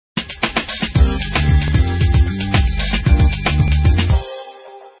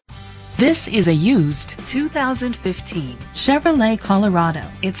This is a used 2015 Chevrolet Colorado.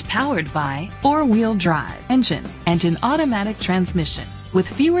 It's powered by four-wheel drive engine and an automatic transmission. With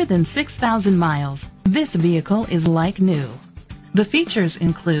fewer than 6,000 miles, this vehicle is like new. The features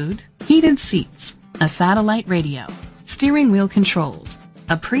include heated seats, a satellite radio, steering wheel controls,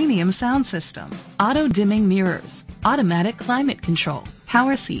 a premium sound system, auto-dimming mirrors, automatic climate control,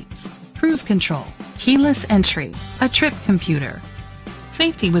 power seats, cruise control, keyless entry, a trip computer.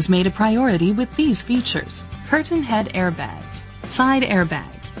 Safety was made a priority with these features: curtain head airbags, side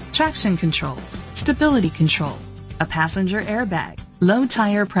airbags, traction control, stability control, a passenger airbag, low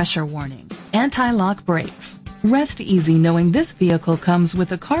tire pressure warning, anti-lock brakes. Rest easy knowing this vehicle comes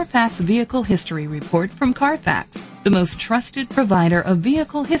with a Carfax Vehicle History Report from Carfax, the most trusted provider of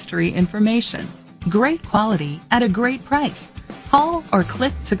vehicle history information. Great quality at a great price. Call or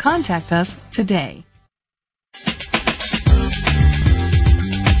click to contact us today.